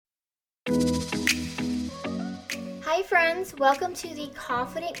Hi friends, welcome to the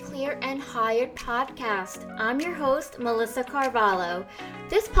Confident, Clear, and Hired podcast. I'm your host, Melissa Carvalho.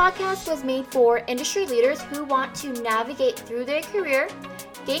 This podcast was made for industry leaders who want to navigate through their career,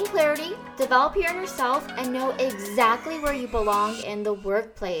 gain clarity, develop your inner self, and know exactly where you belong in the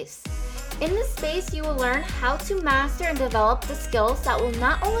workplace. In this space, you will learn how to master and develop the skills that will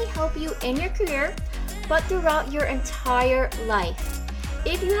not only help you in your career, but throughout your entire life.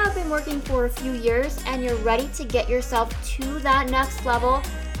 If you have been working for a few years and you're ready to get yourself to that next level,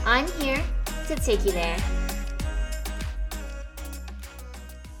 I'm here to take you there.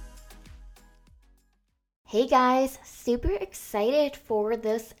 Hey guys, super excited for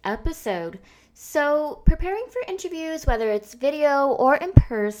this episode. So preparing for interviews, whether it's video or in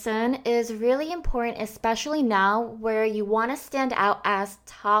person, is really important, especially now where you want to stand out as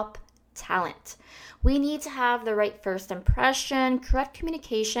top talent. We need to have the right first impression, correct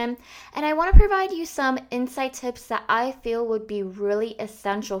communication, and I want to provide you some insight tips that I feel would be really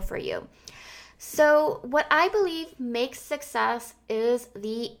essential for you. So what I believe makes success is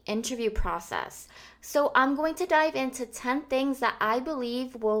the interview process. So I'm going to dive into 10 things that I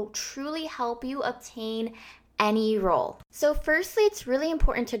believe will truly help you obtain any role. So firstly, it's really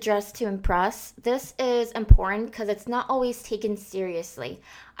important to dress to impress. This is important because it's not always taken seriously.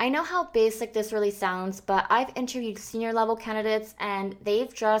 I know how basic this really sounds, but I've interviewed senior level candidates and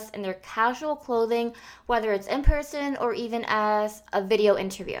they've dressed in their casual clothing, whether it's in person or even as a video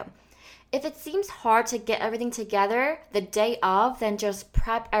interview. If it seems hard to get everything together the day of, then just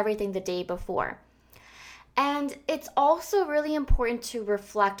prep everything the day before. And it's also really important to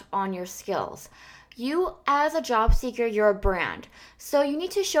reflect on your skills. You, as a job seeker, you're a brand. So you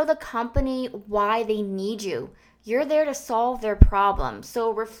need to show the company why they need you. You're there to solve their problem.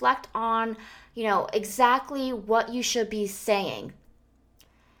 So reflect on, exactly what you should be saying.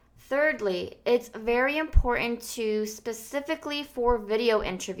 Thirdly, it's very important to, specifically for video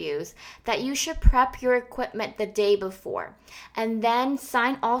interviews, that you should prep your equipment the day before and then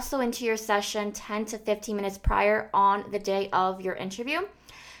sign also into your session 10 to 15 minutes prior on the day of your interview.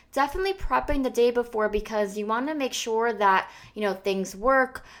 Definitely prepping the day before because you want to make sure that, things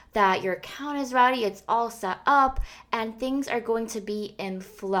work, that your account is ready, it's all set up, and things are going to be in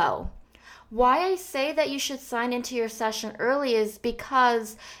flow. Why I say that you should sign into your session early is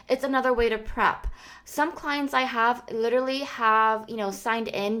because it's another way to prep. Some clients I have literally have, signed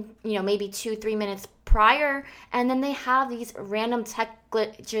in, maybe 2-3 minutes prior, and then they have these random tech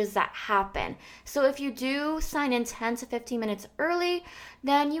glitches that happen. So if you do sign in 10 to 15 minutes early,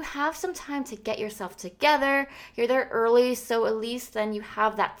 then you have some time to get yourself together. You're there early, so at least then you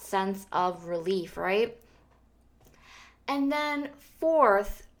have that sense of relief, right? And then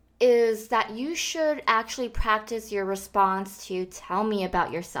fourth is that you should actually practice your response to tell me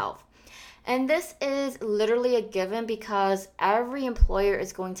about yourself. And this is literally a given because every employer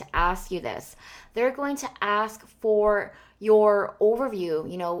is going to ask you this. They're going to ask for your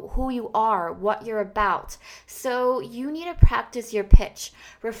overview, who you are, what you're about. So you need to practice your pitch,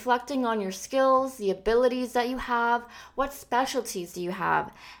 reflecting on your skills, the abilities that you have, what specialties do you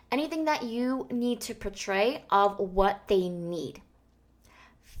have, anything that you need to portray of what they need.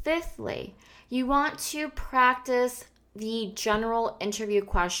 Fifthly, you want to practice the general interview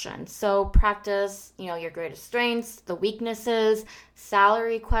questions. So practice, your greatest strengths, the weaknesses,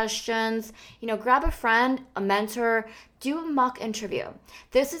 salary questions, grab a friend, a mentor, do a mock interview.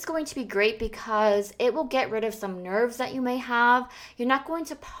 This is going to be great because it will get rid of some nerves that you may have. You're not going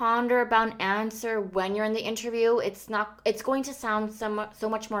to ponder about an answer when you're in the interview. It's going to sound so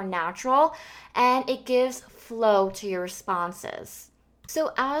much more natural, and it gives flow to your responses.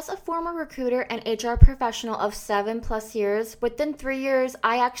 So as a former recruiter and HR professional of 7+ years, within 3 years,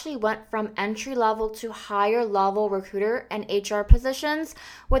 I actually went from entry level to higher level recruiter and HR positions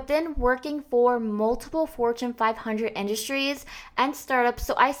within working for multiple Fortune 500 industries and startups.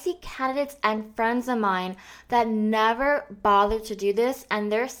 So I see candidates and friends of mine that never bothered to do this and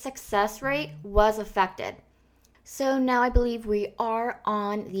their success rate was affected. So now I believe we are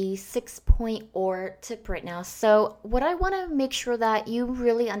on the 6-point OR tip right now. So what I want to make sure that you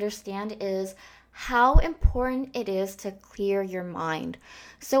really understand is how important it is to clear your mind.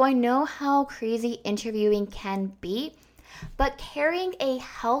 So I know how crazy interviewing can be, but carrying a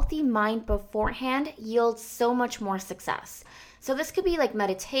healthy mind beforehand yields so much more success. So this could be like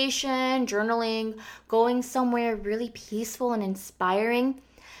meditation, journaling, going somewhere really peaceful and inspiring.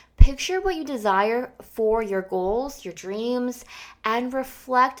 Picture what you desire for your goals, your dreams, and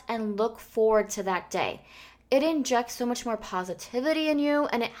reflect and look forward to that day. It injects so much more positivity in you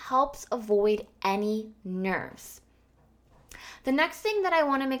and it helps avoid any nerves. The next thing that I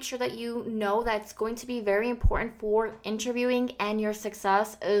want to make sure that you know that's going to be very important for interviewing and your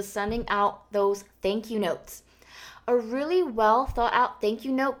success is sending out those thank you notes. A really well thought out thank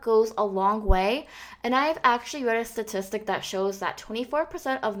you note goes a long way, and I've actually read a statistic that shows that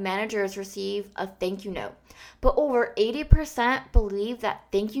 24% of managers receive a thank you note, but over 80% believe that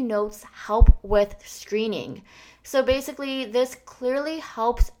thank you notes help with screening. So basically, this clearly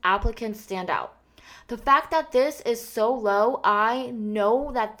helps applicants stand out. The fact that this is so low, I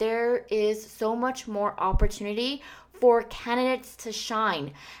know that there is so much more opportunity for candidates to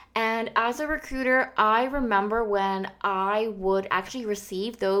shine. And as a recruiter, I remember when I would actually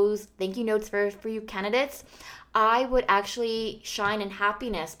receive those thank you notes for you candidates, I would actually shine in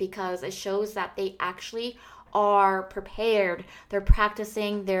happiness because it shows that they actually are prepared, they're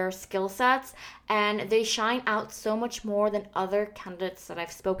practicing their skill sets, and they shine out so much more than other candidates that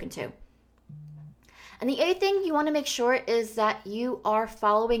I've spoken to. And the other thing you want to make sure is that you are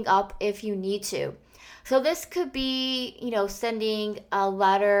following up if you need to. So this could be, sending a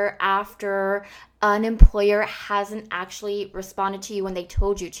letter after an employer hasn't actually responded to you when they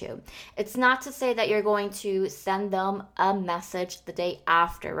told you to. It's not to say that you're going to send them a message the day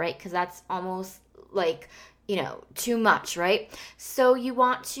after, right? Because that's almost like, too much, right? So you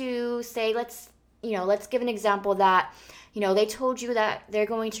want to say, let's give an example that, they told you that they're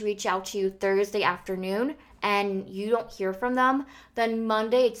going to reach out to you Thursday afternoon and you don't hear from them, then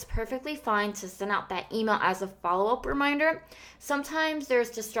Monday it's perfectly fine to send out that email as a follow-up reminder. Sometimes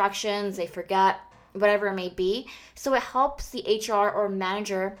there's distractions, they forget, whatever it may be. So it helps the HR or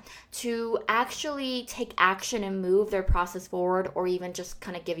manager to actually take action and move their process forward, or even just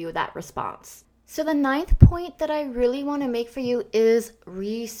kind of give you that response. So the 9th point that I really want to make for you is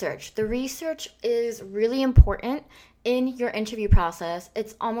research. The research is really important in your interview process.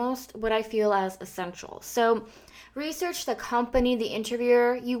 It's almost what I feel as essential. So research the company, the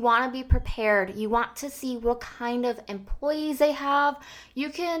interviewer. You want to be prepared. You want to see what kind of employees they have. You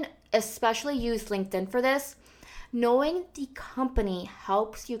can especially use LinkedIn for this. Knowing the company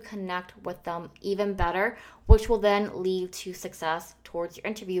helps you connect with them even better, which will then lead to success towards your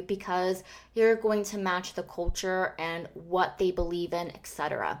interview because you're going to match the culture and what they believe in,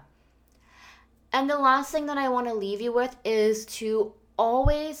 etc. And the last thing that I want to leave you with is to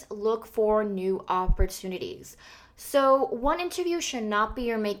always look for new opportunities. So one interview should not be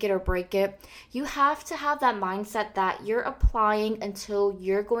your make it or break it. You have to have that mindset that you're applying until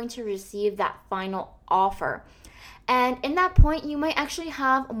you're going to receive that final offer. And in that point, you might actually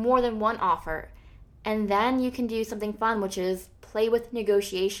have more than one offer. And then you can do something fun, which is play with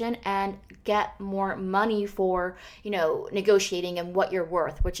negotiation and get more money for, negotiating and what you're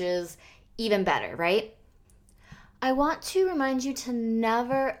worth, which is even better, right? I want to remind you to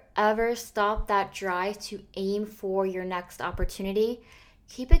never, ever stop that drive to aim for your next opportunity.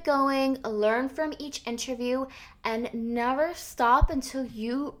 Keep it going, learn from each interview, and never stop until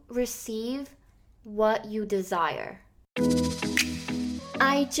you receive what you desire.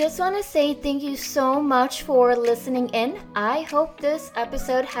 I just want to say thank you so much for listening in. I hope this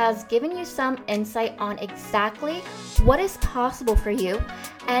episode has given you some insight on exactly what is possible for you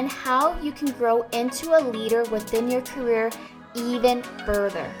and how you can grow into a leader within your career even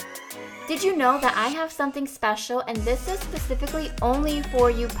further. Did you know that I have something special, and this is specifically only for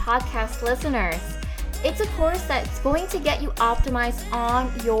you podcast listeners? It's a course that's going to get you optimized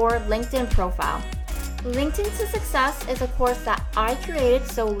on your LinkedIn profile. LinkedIn to Success is a course that I created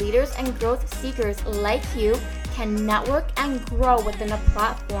so leaders and growth seekers like you can network and grow within a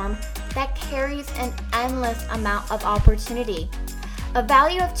platform that carries an endless amount of opportunity. A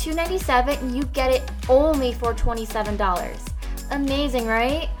value of $297, you get it only for $27. Amazing,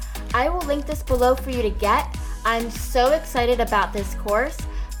 right? I will link this below for you to get. I'm so excited about this course.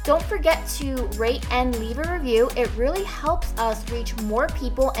 Don't forget to rate and leave a review. It really helps us reach more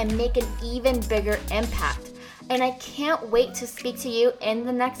people and make an even bigger impact. And I can't wait to speak to you in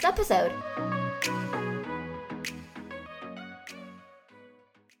the next episode.